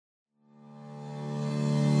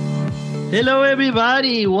Hello,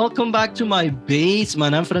 everybody. Welcome back to my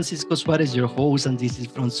basement. I'm Francisco Suarez, your host, and this is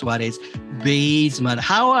from Suarez Basement.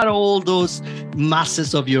 How are all those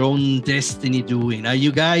masters of your own destiny doing? Are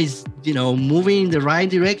you guys, moving in the right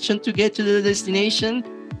direction to get to the destination?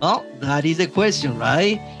 Well, that is the question,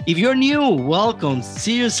 right? If you're new, welcome.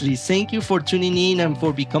 Seriously, thank you for tuning in and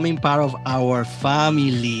for becoming part of our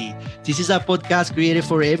family. This is a podcast created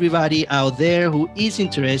for everybody out there who is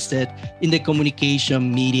interested in the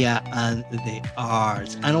communication, media, and the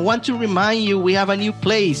arts. And I want to remind you, we have a new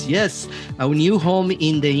place. Yes, a new home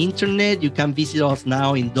in the internet. You can visit us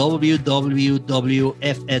now in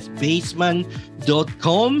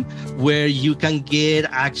www.fsbasement.com, where you can get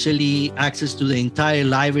actually access to the entire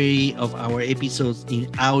library of our episodes in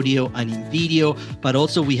audio and in video. But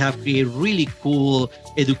also we have created really cool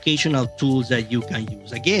educational tools that you can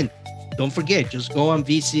use. Again, don't forget, just go and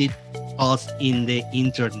visit us in the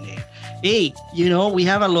internet. Hey, we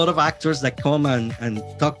have a lot of actors that come and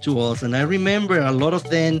talk to us. And I remember a lot of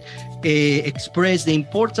them express the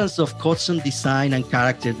importance of costume design and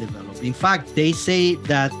character development. In fact, they say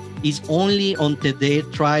that it's only until they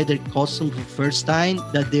try their costume for the first time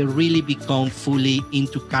that they really become fully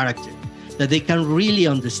into character, that they can really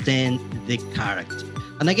understand the character.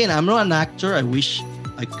 And again, I'm not an actor. I wish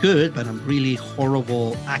I could, but I'm really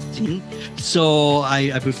horrible acting. So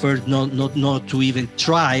I prefer not to even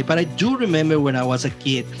try. But I do remember when I was a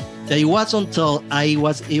kid that it was until I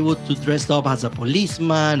was able to dress up as a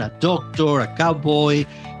policeman, a doctor, a cowboy,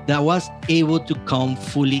 that I was able to come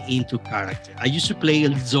fully into character. I used to play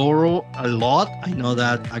Zorro a lot. I know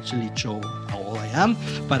that actually shows how old I am,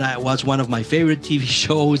 but it was one of my favorite TV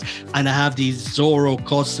shows. And I have this Zorro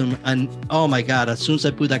costume. And oh my God, as soon as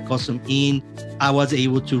I put that costume in, I was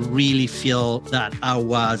able to really feel that I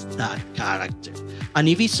was that character. And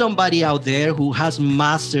if it's somebody out there who has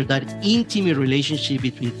mastered that intimate relationship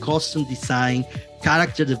between costume design,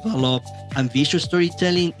 character development, and visual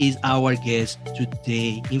storytelling, is our guest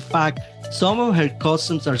today. In fact, some of her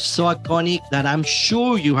costumes are so iconic that I'm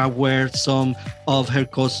sure you have worn some of her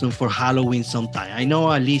costumes for Halloween sometime. I know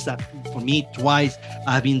at least that for me, twice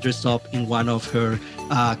I've been dressed up in one of her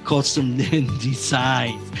costume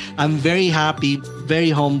designs. I'm very happy,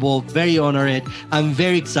 very humble, very honored. I'm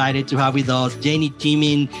very excited to have with us Jany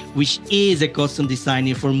Temime, which is a costume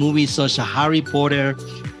designer for movies such as Harry Potter,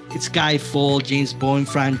 Skyfall, James Bond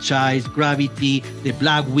franchise, Gravity, The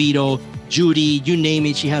Black Widow, Judy, you name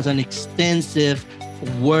it. She has an extensive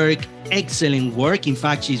work, excellent work. In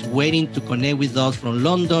fact, she's waiting to connect with us from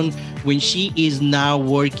London when she is now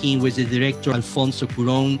working with the director Alfonso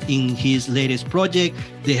Cuarón in his latest project.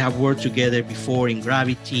 They have worked together before in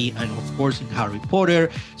Gravity and of course in Harry Potter.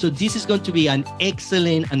 So this is going to be an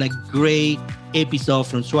excellent and a great episode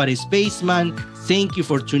from Suarez Basement. Thank you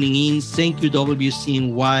for tuning in. Thank you,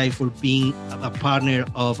 WCNY, for being a partner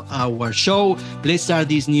of our show. Let's start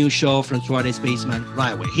this new show from Suarez Basement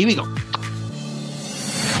right away. Here we go.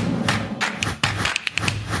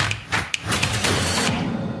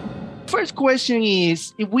 First question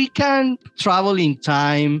is, if we can travel in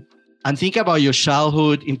time and think about your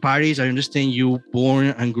childhood in Paris. I understand you born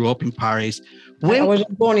and grew up in Paris. I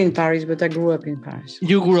wasn't born in Paris, but I grew up in Paris.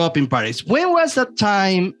 You grew up in Paris. When was that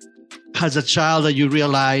time as a child that you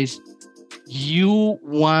realized you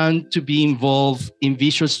want to be involved in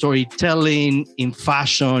visual storytelling, in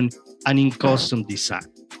fashion, and in costume design?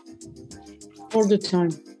 All the time.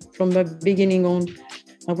 From the beginning on,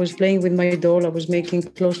 I was playing with my doll. I was making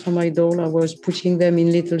clothes for my doll. I was putting them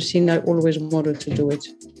in little scenes. I always wanted to do it.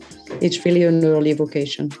 It's really an early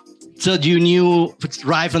vocation. So you knew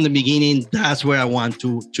right from the beginning, that's where I want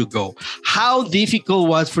to go. How difficult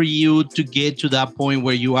was for you to get to that point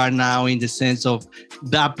where you are now, in the sense of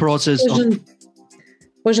that process?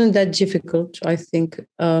 Wasn't that difficult, I think.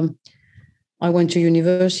 I went to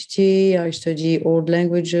university. I studied old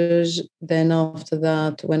languages. Then after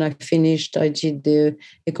that, when I finished, I did the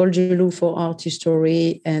École du Louvre for art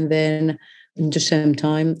history, and then at the same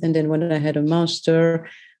time. And then when I had a master,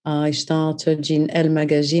 I started in Elle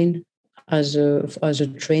magazine as a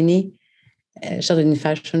trainee. I started in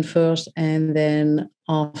fashion first, and then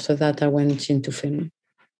after that, I went into film.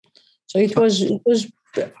 So it was.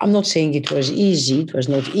 I'm not saying it was easy. It was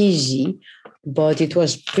not easy, but it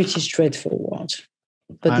was pretty straightforward.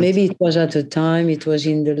 But maybe it was at the time. It was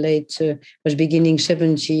in the was beginning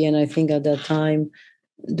 70, and I think at that time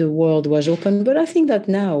the world was open. But I think that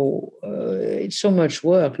now it's so much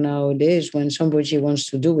work nowadays. When somebody wants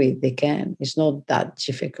to do it, they can. It's not that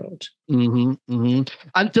difficult. Mm-hmm, mm-hmm.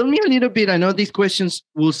 And tell me a little bit, I know these questions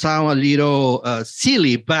will sound a little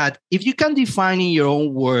silly, but if you can define in your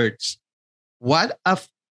own words, what a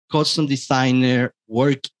custom designer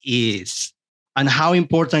work is, and how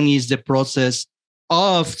important is the process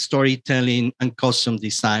of storytelling and custom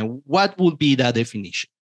design? What would be that definition?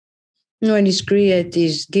 When it's create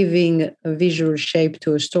is giving a visual shape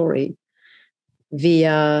to a story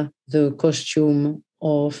via the costume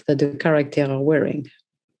of that the character are wearing.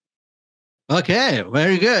 Okay,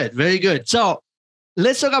 very good, very good. So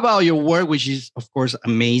let's talk about your work, which is, of course,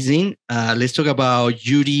 amazing. Let's talk about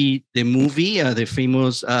Judy, the movie, the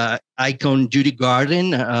famous icon Judy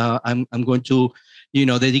Garden. I'm going to,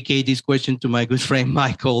 dedicate this question to my good friend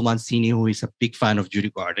Michael Mancini, who is a big fan of Judy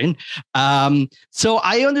Garden. So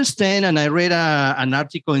I understand, and I read an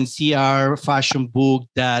article in CR Fashion Book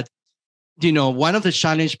that one of the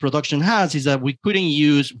challenge production has is that we couldn't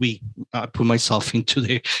use, put myself into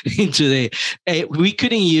the, we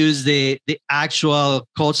couldn't use the actual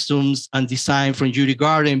costumes and design from Judy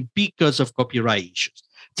Garden because of copyright issues.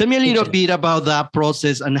 Tell me a little bit about that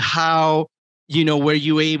process and how, were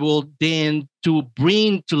you able then to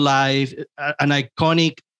bring to life an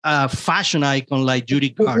iconic fashion icon like Judy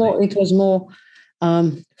Garden? It was more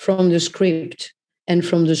from the script and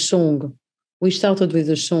from the song. We started with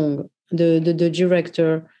the song. The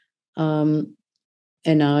director and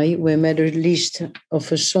I, we made a list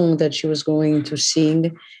of a song that she was going to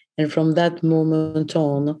sing. And from that moment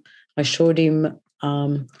on, I showed him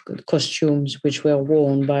costumes which were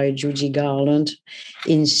worn by Judy Garland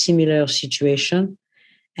in similar situation.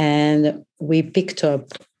 And we picked up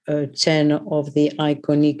 10 of the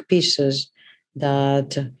iconic pieces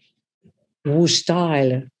that whose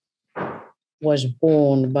style was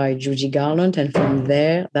born by Judy Garland, and from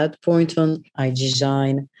there, that point on, I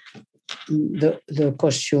designed the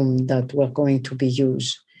costume that were going to be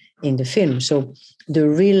used in the film. So the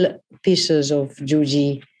real pieces of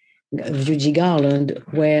Judy Garland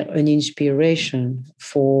were an inspiration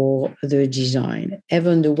for the design.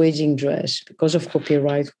 Even the wedding dress, because of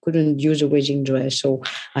copyright, couldn't use a wedding dress, so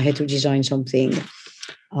I had to design something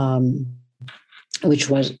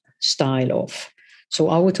which was style of. So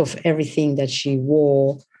out of everything that she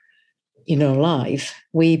wore in her life,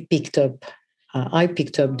 I picked up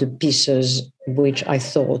the pieces which I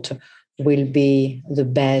thought will be the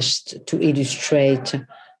best to illustrate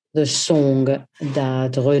the song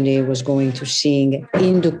that René was going to sing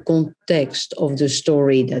in the context of the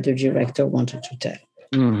story that the director wanted to tell.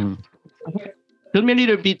 Mm-hmm. Tell me a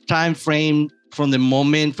little bit time frame from the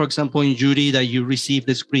moment, for example, in Judy, that you received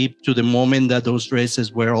the script to the moment that those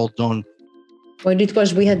dresses were all done. Well,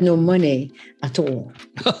 we had no money at all.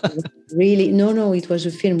 Really, no, it was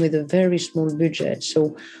a film with a very small budget.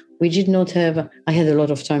 So we did not have, I had a lot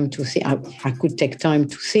of time to think. I could take time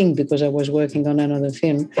to think because I was working on another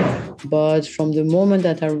film. But from the moment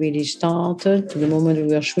that I really started to the moment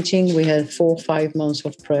we were shooting, we had 4 months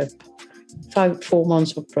of prep. 4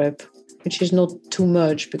 months of prep, which is not too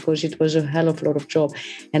much because it was a hell of a lot of job.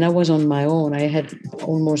 And I was on my own. I had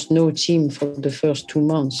almost no team for the first 2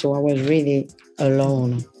 months. So I was really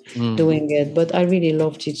alone doing it. But I really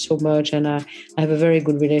loved it so much. And I have a very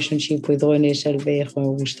good relationship with René Selver,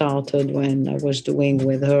 who started when I was doing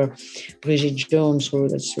with her Bridget Jones. So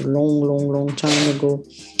that's a long time ago.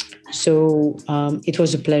 So it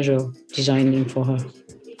was a pleasure designing for her.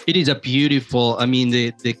 It is a beautiful,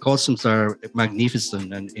 the costumes are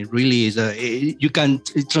magnificent, and it really is you can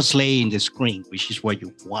translate in the screen, which is what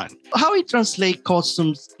you want. How it translate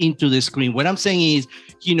costumes into the screen? What I'm saying is,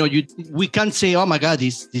 we can't say, oh my God,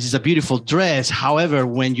 this is a beautiful dress. However,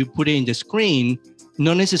 when you put it in the screen,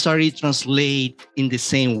 not necessarily translate in the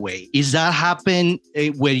same way. Is that happen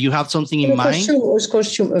where you have something in mind?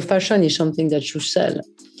 Fashion is something that you sell.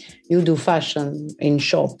 You do fashion in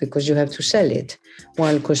shop because you have to sell it,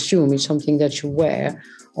 while costume is something that you wear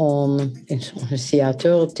on a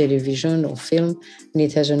theater, television, or film, and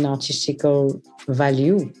it has an artistical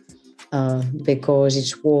value because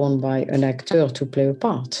it's worn by an actor to play a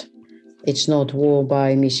part. It's not worn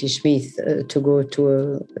by Mrs. Smith to go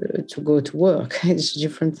to work. It's a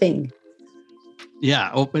different thing. Yeah,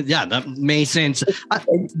 that makes sense.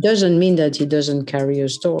 It doesn't mean that it doesn't carry a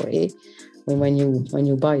story. When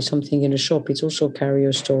you buy something in a shop, it also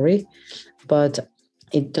carries a story, but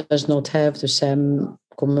it does not have the same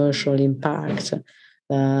commercial impact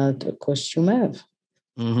that a costume have.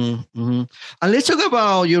 Mm-hmm, mm-hmm. And let's talk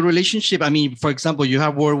about your relationship. For example, you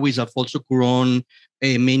have worked with Alfonso Cuarón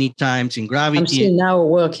many times in Gravity. I'm still now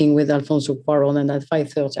working with Alfonso Cuarón, and at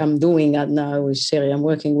 5:30, I'm doing that now with Siri. I'm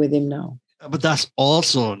working with him now. But that's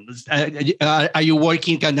awesome. Are you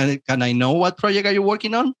working? Can I know what project are you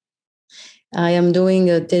working on? I am doing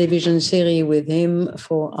a television series with him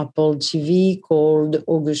for Apple TV called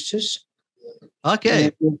Augustus.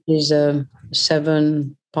 Okay. It is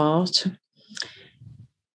 7 part.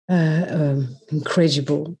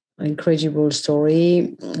 Incredible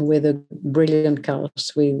story with a brilliant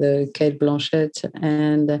cast with Kate Blanchett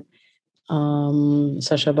and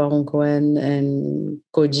Sacha Baron Cohen and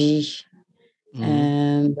Cody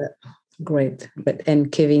and great,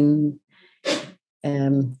 and Kevin.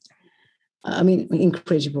 I mean,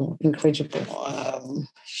 incredible.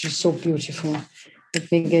 She's so beautiful.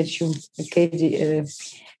 Let me get you, Katie,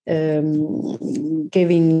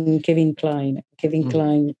 Kevin Klein.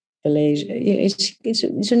 Klein plays.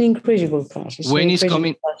 It's an incredible cast. When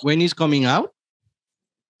is coming out?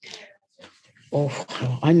 Oh,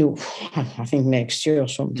 I know. I think next year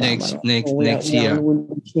sometime. Next year. We'll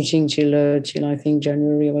be shooting till I think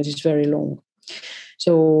January, but it's very long.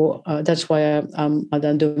 So that's why I'm at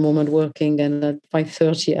the moment working, and at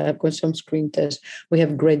 5:30 I've got some screen tests. We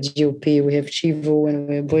have great DOP, we have Chivo, and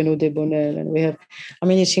we have Bruno De Bonel, and we have, I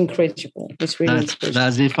mean, it's incredible. It's really incredible.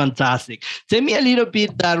 That's fantastic. Tell me a little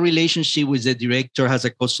bit that relationship with the director as a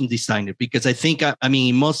costume designer, because I think, I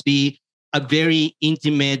mean, it must be a very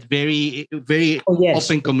intimate, very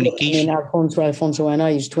open communication. I mean, Alfonso and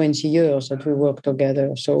I, it's 20 years that we work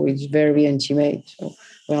together, so it's very intimate. So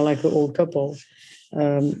we're like an old couple.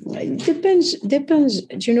 It depends.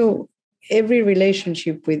 You know, every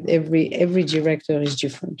relationship with every director is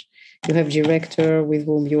different. You have director with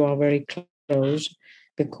whom you are very close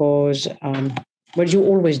because, you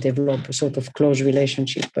always develop a sort of close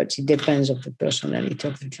relationship, but it depends on the personality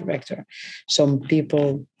of the director. Some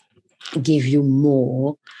people give you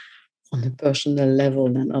more on a personal level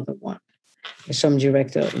than other one. Some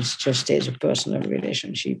director, it's just as a personal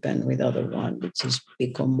relationship, and with other one, it has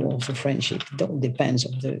become more of a friendship. It depends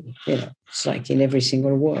on it's like in every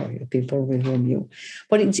single work, people with whom you,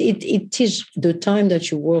 but it is the time that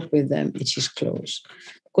you work with them, it is close,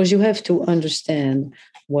 because you have to understand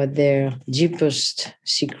what their deepest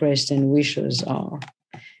secrets and wishes are,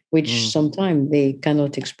 which sometimes they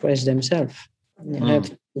cannot express themselves. You have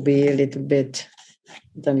to be a little bit,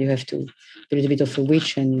 then you have to be a little bit of a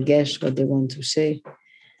witch and guess what they want to say.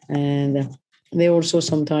 And they also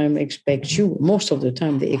sometimes expect you, most of the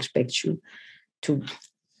time they expect you to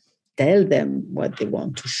tell them what they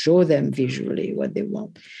want, to show them visually what they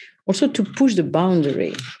want. Also to push the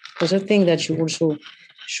boundary, because I think that you also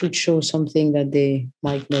should show something that they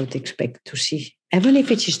might not expect to see, even if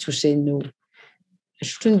it is to say no. I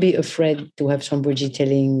shouldn't be afraid to have somebody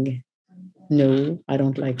telling, no, I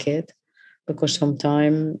don't like it, because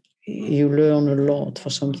sometimes you learn a lot for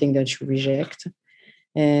something that you reject.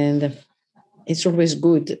 And it's always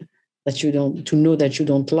good that to know that you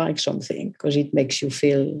don't like something, because it makes you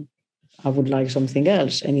feel, I would like something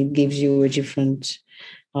else. And it gives you a different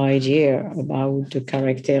idea about the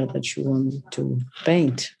character that you want to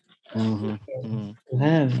paint. To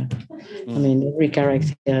have. I mean, every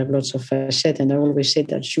character has lots of facets, and I always say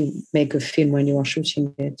that you make a film when you are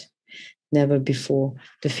shooting it. Never before.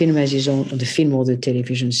 The film has his own, the film or the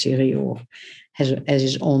television series, or has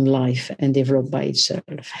his own life and developed by itself.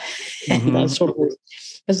 And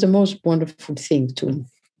that's the most wonderful thing to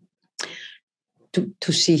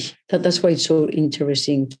see. That's why it's so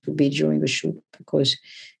interesting to be during the shoot, because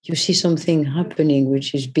you see something happening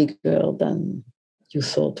which is bigger than you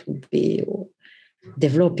thought would be, or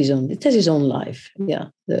develop his own. It has his own life. Yeah,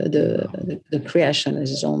 the creation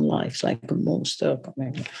has his own life. It's like a monster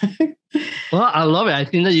coming. Well, I love it. I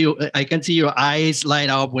think that I can see your eyes light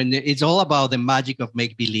up when it's all about the magic of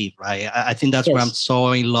make believe, right? I think that's where I'm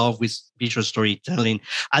so in love with visual storytelling,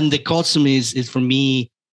 and the costume is for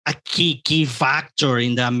me a key factor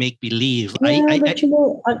in that make believe. Yeah,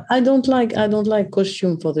 I don't like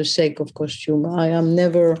costume for the sake of costume. I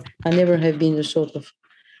never have been the sort of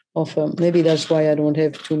maybe that's why I don't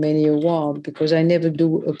have too many awards, because I never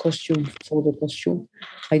do a costume for the costume.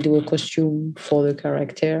 I do a costume for the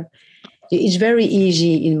character. It's very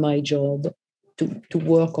easy in my job to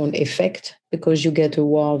work on effect, because you get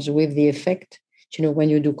awards with the effect. When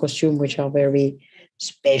you do costume which are very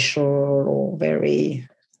special or very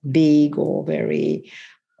big or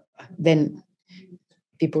then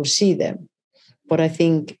people see them. But I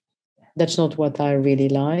think that's not what I really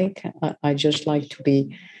like. I just like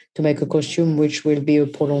to make a costume which will be a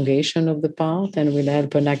prolongation of the part and will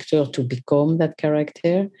help an actor to become that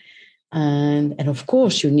character. And of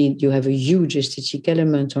course you have a huge aesthetic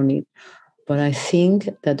element on it. But I think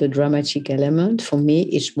that the dramatic element for me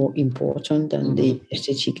is more important than the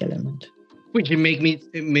aesthetic element. Which bring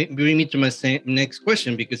me to my next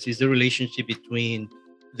question, because it's the relationship between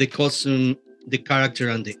the costume, the character,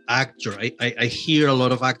 and the actor. I hear a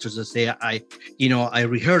lot of actors that say, I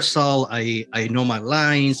rehearsal, I know my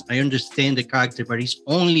lines, I understand the character, but it's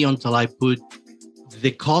only until I put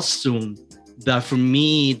the costume that for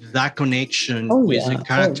me, that connection with the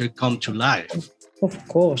character come to life. Of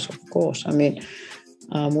course. I mean,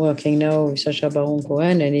 I'm working now with Sacha Baron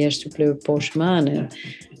Cohen, and he has to play a posh man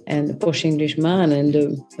and a posh English man. And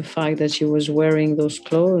the fact that he was wearing those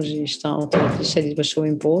clothes, he said it was so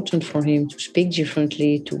important for him to speak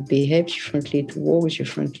differently, to behave differently, to walk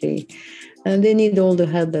differently. And they need all the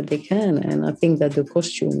help that they can. And I think that the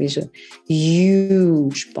costume is a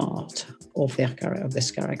huge part of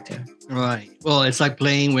this character. Right. Well, it's like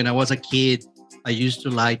playing when I was a kid. I used to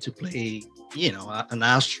like to play, an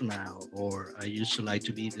astronaut, or I used to like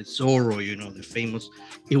to be the Zorro, the famous.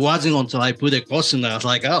 It wasn't until I put a costume that I was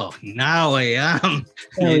like, oh, now I am.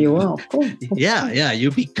 There you are. Yeah.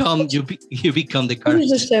 You become the character.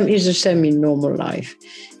 It's the same in normal life.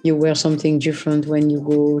 You wear something different when you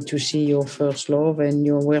go to see your first love, and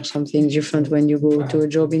you wear something different when you go to a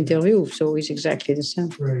job interview. So it's exactly the same.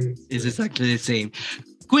 It's exactly the same.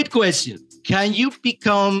 Quick question. Can you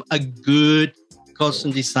become a good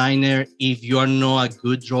costume designer if you are not a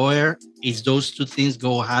good drawer? Is those two things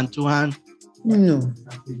go hand to hand? No,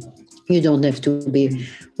 you don't have to be.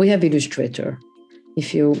 We have illustrator.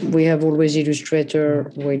 We have always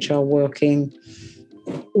illustrator which are working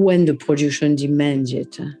when the production demands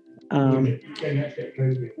it.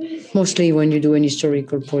 Mostly when you do an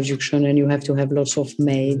historical production and you have to have lots of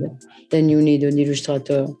maid, then you need an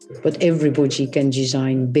illustrator. But everybody can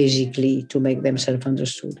design basically to make themselves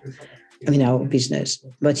understood. I mean, our business.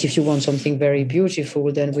 But if you want something very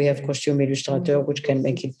beautiful, then we have costume illustrator, which can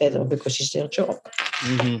make it better because it's their job.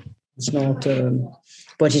 Mm-hmm. It's not,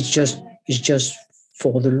 but it's just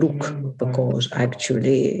for the look, because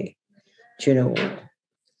actually,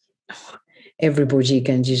 everybody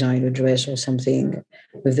can design a dress or something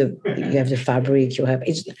you have the fabric,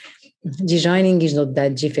 designing is not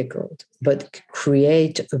that difficult, but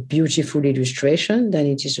create a beautiful illustration, then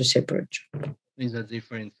it is a separate job. It's a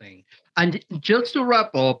different thing. And just to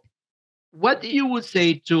wrap up, what you would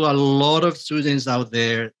say to a lot of students out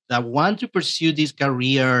there that want to pursue this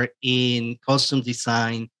career in costume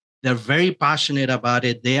design? They're very passionate about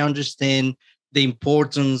it. They understand the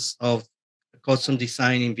importance of costume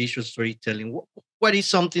design in visual storytelling. What is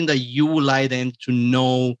something that you would like them to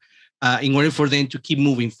know in order for them to keep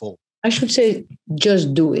moving forward? I should say,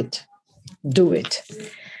 just do it. Do it.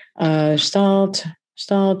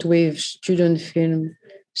 Start with student film.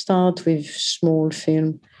 Start with small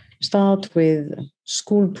film. Start with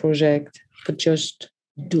school project. But just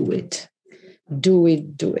do it. Do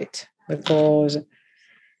it. Because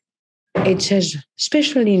it says,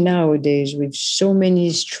 especially nowadays with so many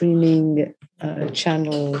streaming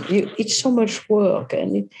channels, it's so much work,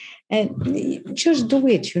 and just do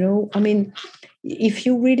it. I mean, if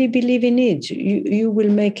you really believe in it, you will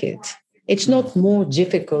make it. It's not more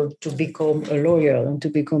difficult to become a lawyer than to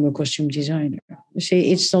become a costume designer. You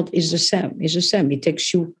see, it's not. It's the same. It's the same. It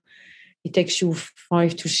takes you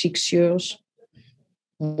 5 to 6 years.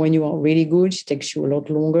 When you are really good, it takes you a lot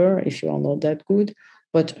longer if you are not that good.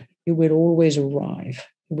 But you will always arrive.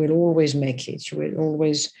 You will always make it. You will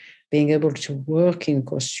always being able to work in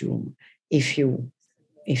costume if you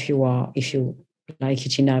like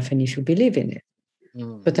it enough and if you believe in it.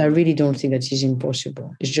 But I really don't think that is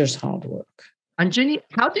impossible. It's just hard work. And Jany,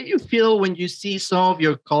 how do you feel when you see some of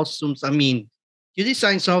your costumes? I mean, you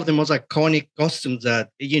design some of the most iconic costumes that,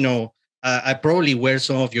 I probably wear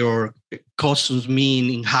some of your costumes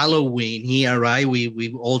in Halloween here, right?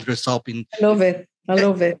 We all dress up in. I love it. I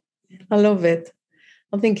love it.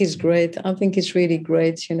 I think it's great. I think it's really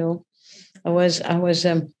great.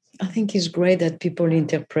 I think it's great that people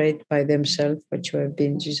interpret by themselves what you have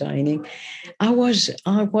been designing. I was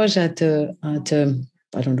at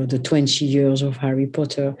I don't know, the 20 years of Harry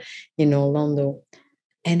Potter in Orlando,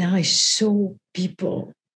 and I saw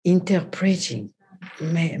people interpreting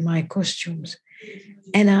my costumes,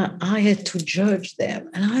 and I had to judge them,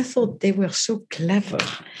 and I thought they were so clever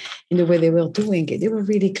in the way they were doing it. They were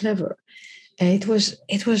really clever. It was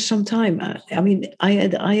some time. I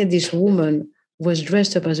had this woman who was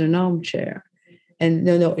dressed up as an armchair, and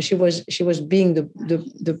she was being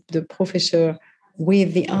the professor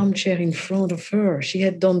with the armchair in front of her. She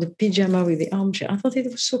had done the pajama with the armchair. I thought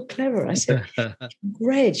it was so clever. I said,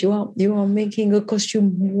 great, you are making a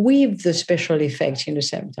costume with the special effects in the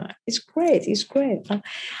same time. It's great.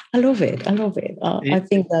 I love it. I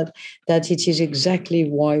think that it is exactly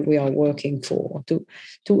why we are working to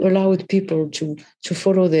allow people to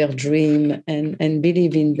follow their dream and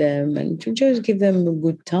believe in them, and to just give them a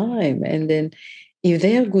good time. And then if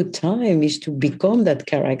their good time is to become that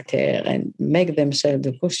character and make themselves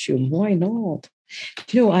the costume, why not?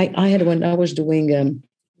 I had, when I was doing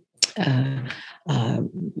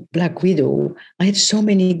Black Widow, I had so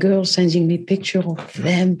many girls sending me pictures of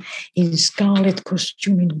them in scarlet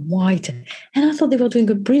costume, in white. And I thought they were doing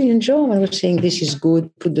a brilliant job. I was saying, this is good,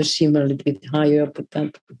 put the seam a little bit higher, put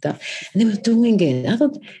that. And they were doing it. I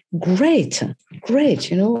thought, great.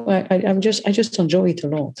 I just enjoy it a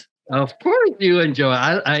lot. Of course you enjoy.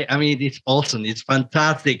 I mean, it's awesome. It's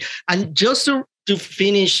fantastic. And just to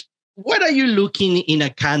finish, what are you looking in a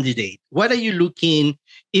candidate? What are you looking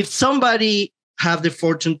if somebody have the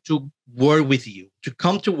fortune to work with you, to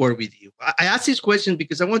come to work with you? I ask this question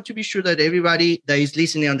because I want to be sure that everybody that is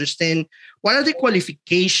listening understand what are the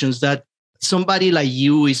qualifications that somebody like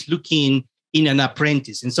you is looking in an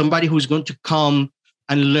apprentice and somebody who's going to come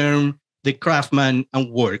and learn the craftsman and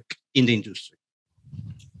work in the industry.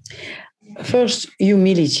 First,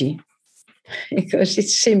 humility, because it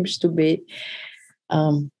seems to be,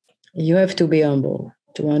 you have to be humble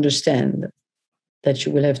to understand that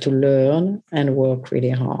you will have to learn and work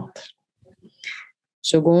really hard.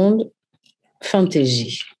 Second,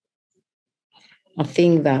 fantasy. I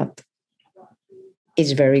think that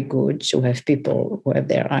it's very good to have people who have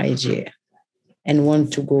their idea and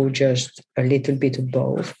want to go just a little bit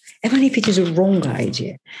above, even if it is a wrong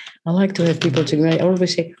idea. I like to have people to me. I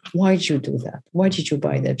always say, why did you do that? Why did you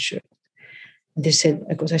buy that shirt? And they said,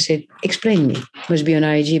 because I said, explain me. Must be an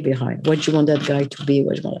idea behind. What do you want that guy to be?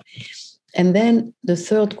 And then the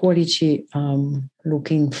third quality I'm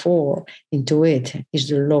looking for into it is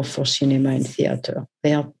the love for cinema and theater.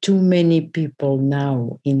 There are too many people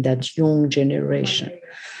now in that young generation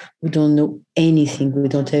who don't know anything. We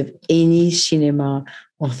don't have any cinema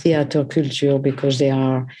or theater culture because they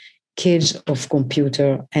are kids of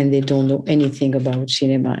computer and they don't know anything about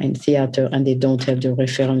cinema and theater and they don't have the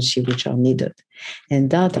references which are needed. And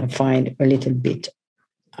that I find a little bit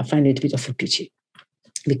of a pity,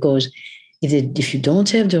 because if you don't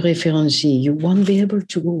have the reference, you won't be able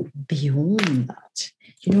to go beyond that,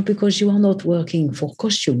 because you are not working for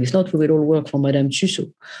costume. If not, we will all work for Madame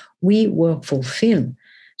Tussauds. We work for film.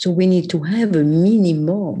 So we need to have a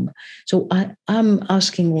minimum. So I'm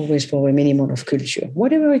asking always for a minimum of culture.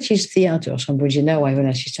 Whatever it is, theater. Somebody now, I have an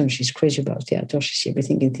assistant, she's crazy about theater. She sees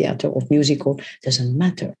everything in theater or musical, doesn't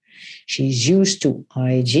matter. She's used to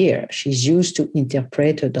idea. She's used to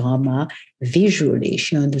interpret a drama visually.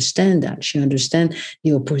 She understands that. She understands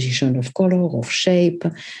the opposition of color, of shape,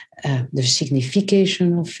 the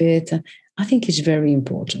signification of it. I think it's very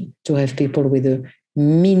important to have people with a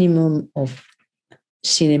minimum of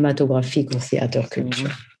cinematographic or theater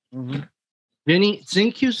culture. Mm-hmm. Jany,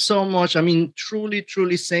 thank you so much. I mean, truly,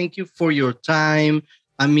 truly thank you for your time.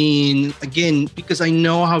 I mean, again, because I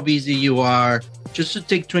know how busy you are, just to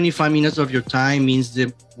take 25 minutes of your time means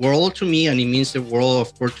the world to me, and it means the world,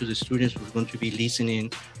 of course, to the students who are going to be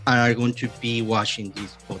listening and are going to be watching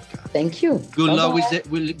this podcast. Thank you. Good luck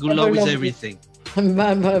with everything.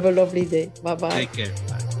 Have a lovely day. Bye-bye. Take care.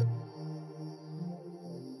 Bye.